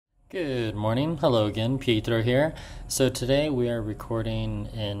Good morning. Hello again, Pietro here. So today we are recording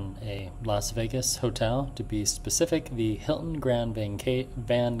in a Las Vegas hotel, to be specific, the Hilton Grand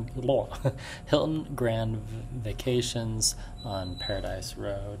Hilton Grand Vacations on Paradise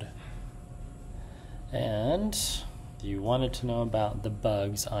Road. And you wanted to know about the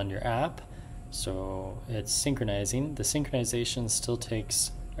bugs on your app. So it's synchronizing. The synchronization still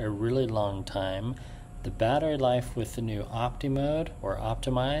takes a really long time. The battery life with the new Opti mode or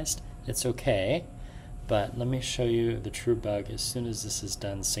optimized, it's okay, but let me show you the true bug as soon as this is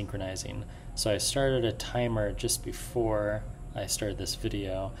done synchronizing. So I started a timer just before I started this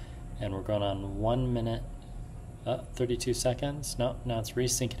video, and we're going on 1 minute, 32 seconds. No, now it's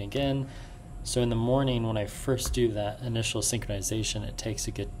resyncing again. So in the morning when I first do that initial synchronization, it takes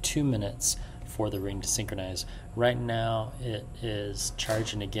a good 2 minutes for the ring to synchronize. Right now it is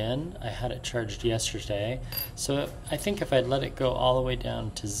charging again. I had it charged yesterday, so I think if I let it go all the way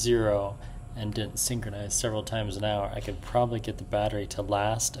down to 0 and didn't synchronize several times an hour, I could probably get the battery to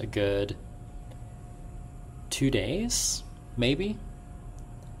last a good 2 days, maybe.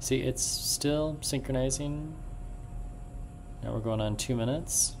 See, it's still synchronizing. Now we're going on 2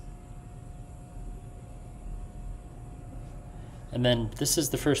 minutes. And then this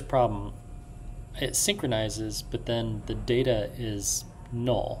is the first problem. It synchronizes, but then the data is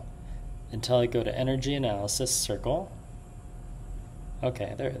null until I go to energy analysis circle.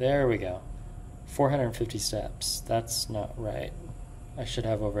 Okay, there we go. 450 steps. That's not right. I should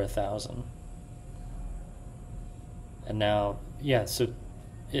have over 1,000. And now, yeah, so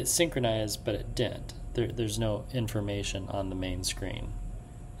it synchronized, but it didn't. There's no information on the main screen,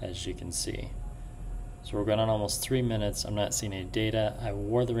 as you can see. So we're going on almost 3 minutes. I'm not seeing any data. I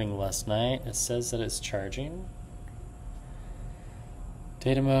wore the ring last night. It says that it's charging.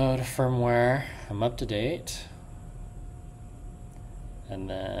 Data mode, firmware, I'm up to date. And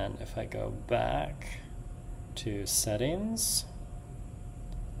then if I go back to settings,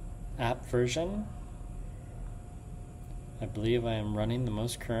 app version, I believe I am running the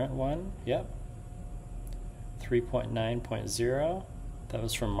most current one. Yep. 3.9.0. That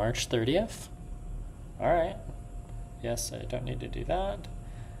was from March 30th. All right. Yes, I don't need to do that.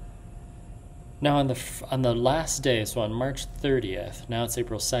 Now on the last day, so on March 30th, now it's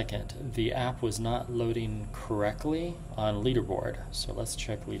April 2nd, the app was not loading correctly on leaderboard. So let's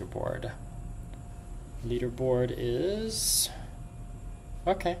check leaderboard. Leaderboard is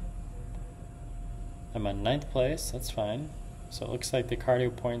okay. I'm on 9th place, that's fine. So it looks like the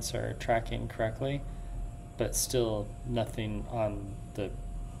cardio points are tracking correctly, but still nothing on the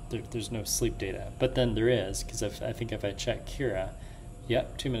there's no sleep data, but then there is, because I think if I check Kira,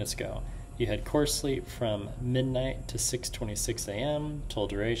 yep, 2 minutes ago, you had core sleep from midnight to 6:26 a.m., total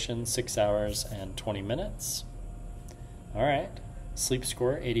duration 6 hours and 20 minutes. All right, sleep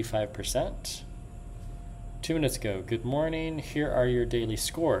score 85%. 2 minutes ago, good morning, here are your daily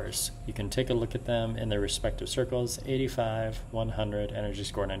scores. You can take a look at them in their respective circles: 85, 100, energy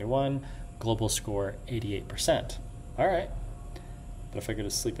score 91, global score 88%. All right. But if I go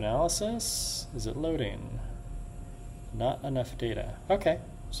to sleep analysis, is it loading? Not enough data. Okay,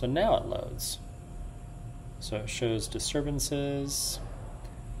 so now it loads. So it shows disturbances,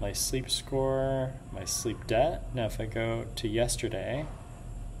 my sleep score, my sleep debt. Now if I go to yesterday,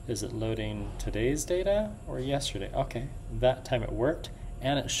 is it loading today's data or yesterday? Okay, that time it worked,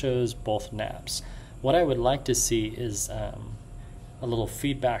 and it shows both naps. What I would like to see is a little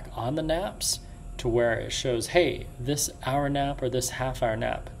feedback on the naps, to where it shows, hey, this hour nap or this half-hour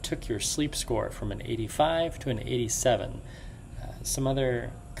nap took your sleep score from an 85 to an 87. Some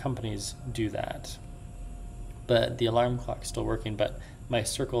other companies do that. But the alarm clock's still working, but my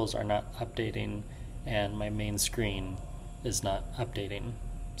circles are not updating and my main screen is not updating.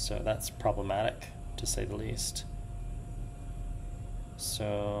 So that's problematic, to say the least.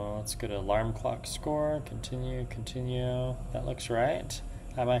 So let's go to alarm clock score, continue. That looks right.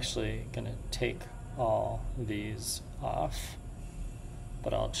 I'm actually going to take all these off,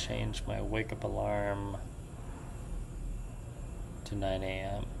 but I'll change my wake up alarm to 9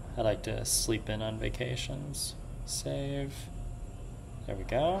 a.m. I like to sleep in on vacations. Save. There we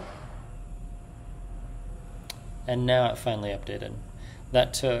go. And now it finally updated.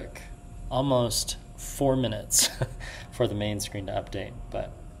 That took almost 4 minutes for the main screen to update,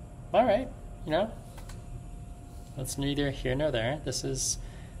 but all right, you know, that's neither here nor there.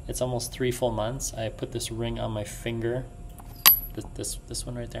 It's almost 3 full months. I put this ring on my finger, this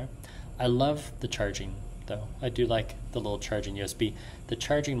one right there. I love the charging, though. I do like the little charging USB. The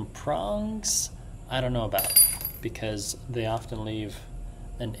charging prongs, I don't know about, because they often leave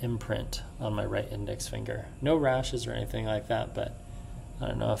an imprint on my right index finger. No rashes or anything like that, but I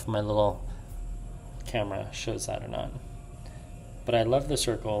don't know if my little camera shows that or not. But I love the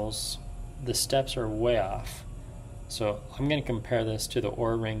circles. The steps are way off. So I'm going to compare this to the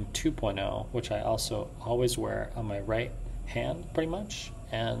Oura Ring 2.0, which I also always wear on my right hand pretty much,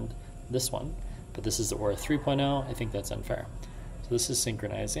 and this one. But this is the Oura 3.0. I think that's unfair. So this is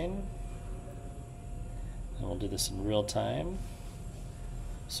synchronizing. And we'll do this in real time.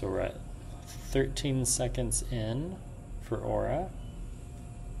 So we're at 13 seconds in for Oura.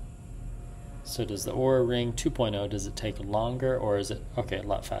 So does the Oura Ring 2.0, does it take longer, or is it, okay, a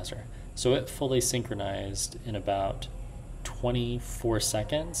lot faster. So it fully synchronized in about 24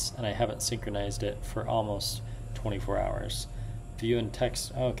 seconds, and I haven't synchronized it for almost 24 hours. View and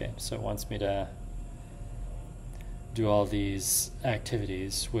text, okay, so it wants me to do all these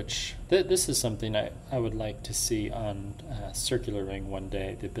activities, which this is something I would like to see on Circular Ring one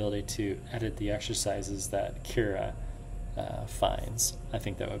day, the ability to edit the exercises that Kira finds. I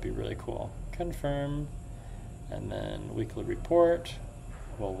think that would be really cool. Confirm, and then weekly report.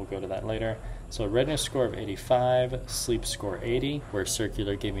 Well, we'll go to that later. So readiness score of 85, sleep score 80, where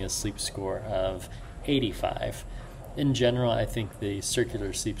Circular gave me a sleep score of 85. In general, I think the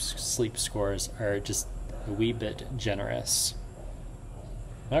Circular sleep scores are just a wee bit generous.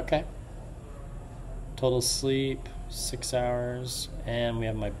 Okay. Total sleep, 6 hours, and we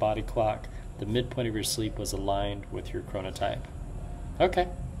have my body clock. The midpoint of your sleep was aligned with your chronotype. Okay.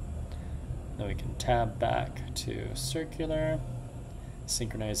 Then we can tab back to Circular.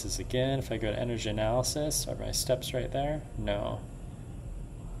 Synchronizes again. If I go to energy analysis, are my steps right there? No.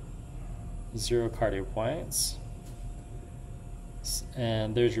 0 cardio points.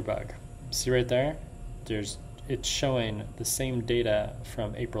 And there's your bug. See right there? It's showing the same data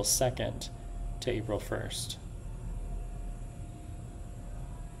from April 2nd to April 1st.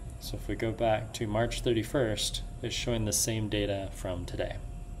 So if we go back to March 31st, it's showing the same data from today.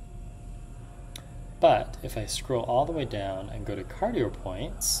 But if I scroll all the way down and go to cardio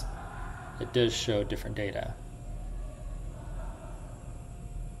points, it does show different data.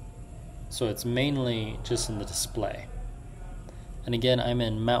 So it's mainly just in the display. And again, I'm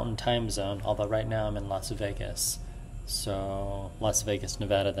in Mountain Time Zone, although right now I'm in Las Vegas. So, Las Vegas,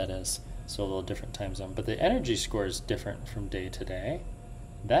 Nevada, that is. So a little different time zone. But the energy score is different from day to day.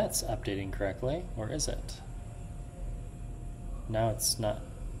 That's updating correctly, or is it? Now it's not.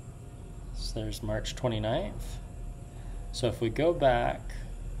 So there's March 29th. So if we go back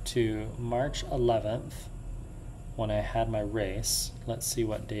to March 11th, when I had my race, let's see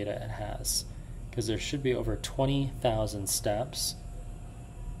what data it has. Because there should be over 20,000 steps.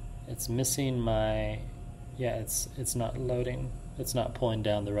 It's missing my, yeah, it's not loading. It's not pulling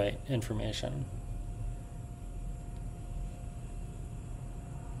down the right information.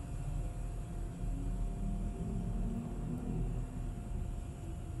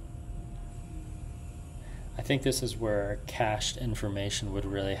 I think this is where cached information would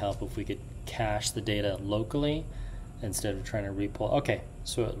really help, if we could cache the data locally instead of trying to repull. Okay,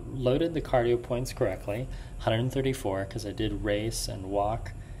 so it loaded the cardio points correctly, 134, because I did race and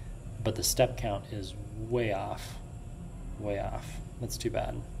walk, but the step count is way off. Way off. That's too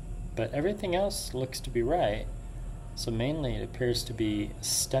bad. But everything else looks to be right. So mainly it appears to be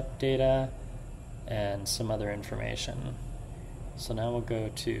step data and some other information. So now we'll go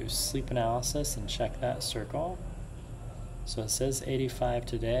to sleep analysis and check that circle. So it says 85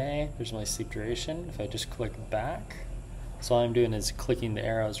 today. There's my sleep duration. If I just click back, so all I'm doing is clicking the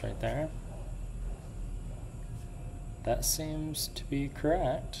arrows right there. That seems to be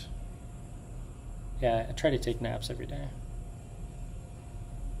correct. Yeah, I try to take naps every day.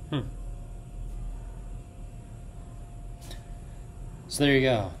 So there you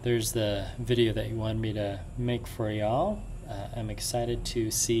go. There's the video that you wanted me to make for y'all. I'm excited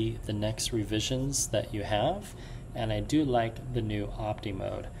to see the next revisions that you have, and I do like the new Opti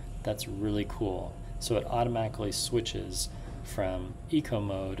mode. That's really cool. So it automatically switches from eco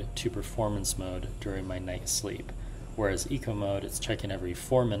mode to performance mode during my night sleep. Whereas eco mode, it's checking every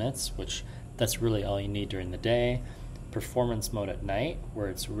 4 minutes, which that's really all you need during the day. Performance mode at night, where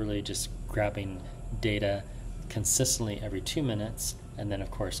it's really just grabbing data consistently every 2 minutes, and then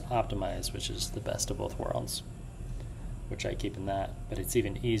of course optimize, which is the best of both worlds, which I keep in that. But it's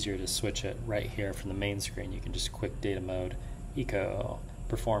even easier to switch it right here from the main screen. You can just quick data mode, eco,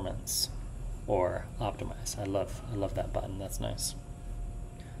 performance, or optimize. I love that button. That's nice.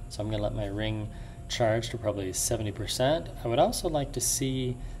 So I'm gonna let my ring charge to probably 70%. I would also like to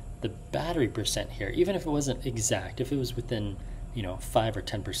see the battery percent here, even if it wasn't exact. If it was within 5 or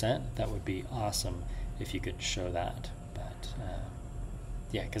 10%, that would be awesome if you could show that. But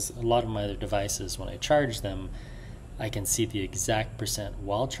yeah, because a lot of my other devices, when I charge them, I can see the exact percent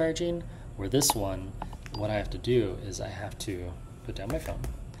while charging, where this one, what I have to do is I have to put down my phone,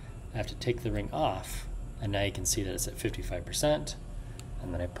 I have to take the ring off, and now you can see that it's at 55%,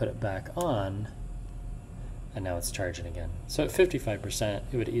 and then I put it back on, and now it's charging again. So at 55%,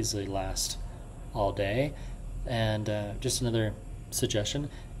 it would easily last all day. And just another suggestion,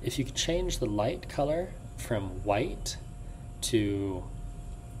 if you could change the light color from white to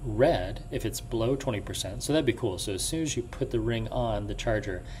red if it's below 20%, so that'd be cool. So as soon as you put the ring on the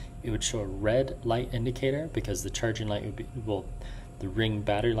charger, it would show a red light indicator because the charging light would be, well, the ring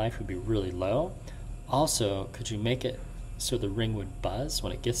battery life would be really low. Also, could you make it so the ring would buzz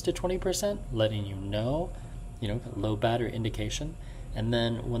when it gets to 20%, letting you know, low battery indication. And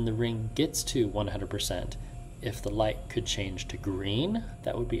then when the ring gets to 100%, if the light could change to green,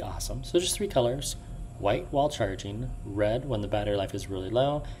 that would be awesome. So just 3 colors: white while charging, red when the battery life is really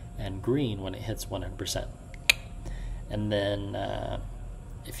low, and green when it hits 100%. And then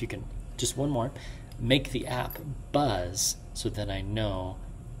if you can, just one more, make the app buzz so then I know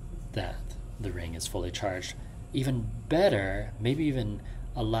that the ring is fully charged. Even better, maybe even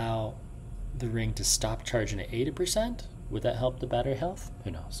allow the ring to stop charging at 80%. Would that help the battery health?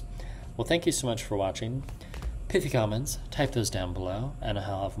 Who knows? Well, thank you so much for watching. Pithy comments, type those down below, and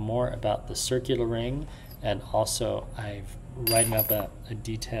I'll have more about the circular ring, and also I've written up a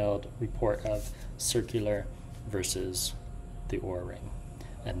detailed report of circular versus the Oura ring.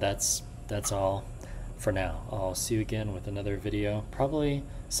 And that's all for now. I'll see you again with another video, probably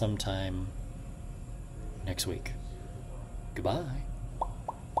sometime next week. Goodbye.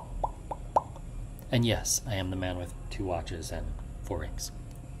 And yes, I am the man with 2 watches and 4 rings.